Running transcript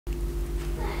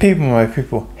my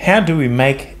people, how do we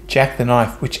make Jack the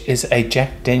Knife, which is a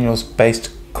Jack Daniels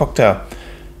based cocktail?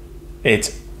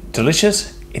 It's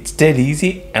delicious, it's dead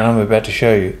easy, and I'm about to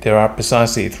show you. There are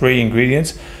precisely 3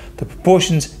 ingredients. The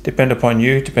proportions depend upon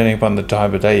you, depending upon the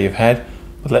type of day you've had,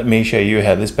 but let me show you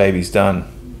how this baby's done.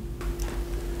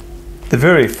 The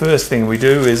very first thing we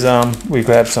do is we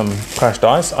grab some crushed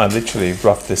ice. I literally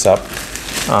roughed this up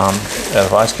out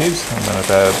of ice cubes. I'm going to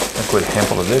grab a good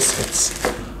handful of this.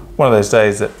 It's one of those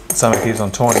days that someone keeps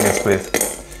on taunting us with,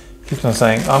 keeps on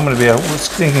saying, I'm going to be a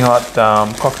stinking hot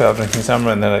cocktail drinking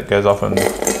summer, and then it goes off and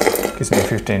gives me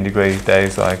 15-degree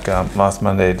days like last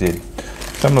Monday it did.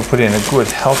 So I'm going to put in a good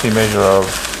healthy measure of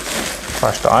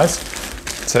crushed ice,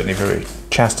 certainly very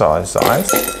chastised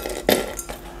ice.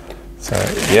 So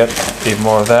yep, even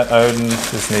more of that, Odin.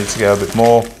 This needs to go a bit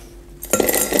more.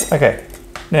 Okay,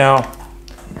 now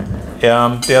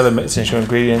the other essential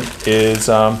ingredient is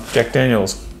Jack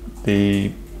Daniels,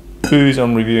 the booze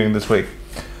I'm reviewing this week.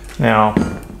 Now,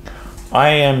 I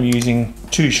am using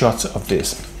 2 shots of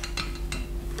this.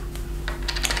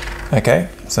 Okay,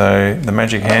 so the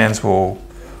magic hands will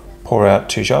pour out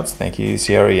 2 shots. Thank you,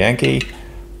 Sierra Yankee,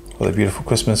 for the beautiful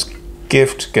Christmas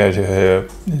gift. Go to her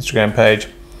Instagram page.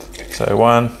 So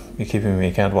 1, you're keeping me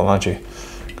accountable, aren't you?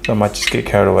 Because I might just get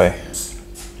carried away.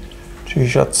 2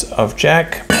 shots of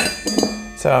Jack,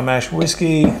 sour mash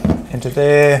whiskey into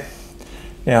there.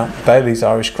 Now, Bailey's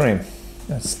Irish cream.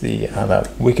 That's the other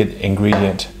wicked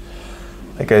ingredient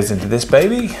that goes into this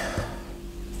baby.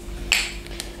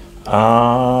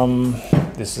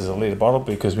 This is a litre bottle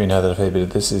because we know that a fair bit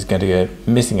of this is going to go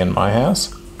missing in my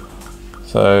house.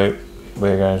 So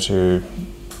we're going to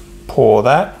pour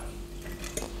that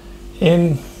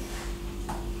in,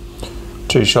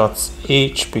 2 shots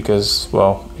each because,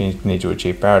 well, we need to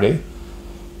achieve parity.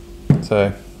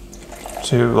 So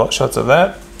 2 shots of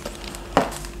that.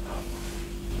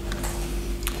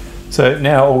 So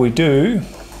now all we do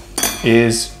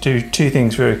is do 2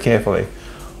 things very carefully.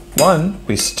 1,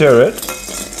 we stir it.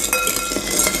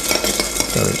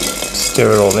 So we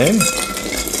stir it all in.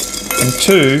 And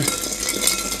 2,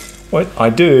 what I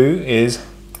do is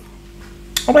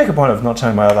I'll make a point of not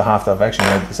telling my other half that I've actually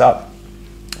made this up,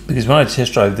 because when I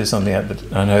test drove this on the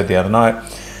other night,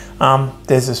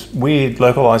 there's this weird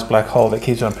localized black hole that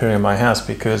keeps on appearing in my house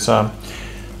because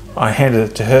I handed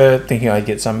it to her thinking I'd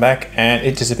get some back and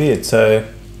it disappeared. So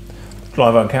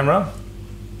live on camera.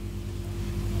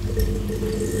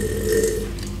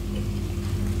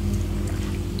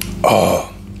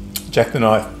 Oh, Jack the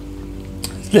Knife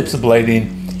slips the blade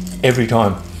in every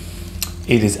time.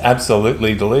 It is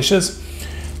absolutely delicious.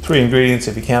 3 ingredients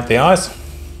if you count the ice.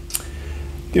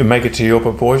 You make it to your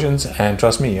proportions, and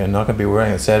trust me, you're not going to be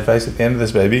wearing a sad face at the end of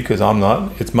this baby, because I'm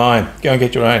not. It's mine. Go and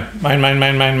get your own.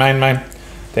 Mine.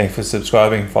 Thanks for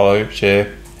subscribing, follow,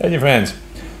 share, and your friends.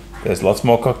 There's lots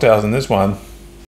more cocktails in this one.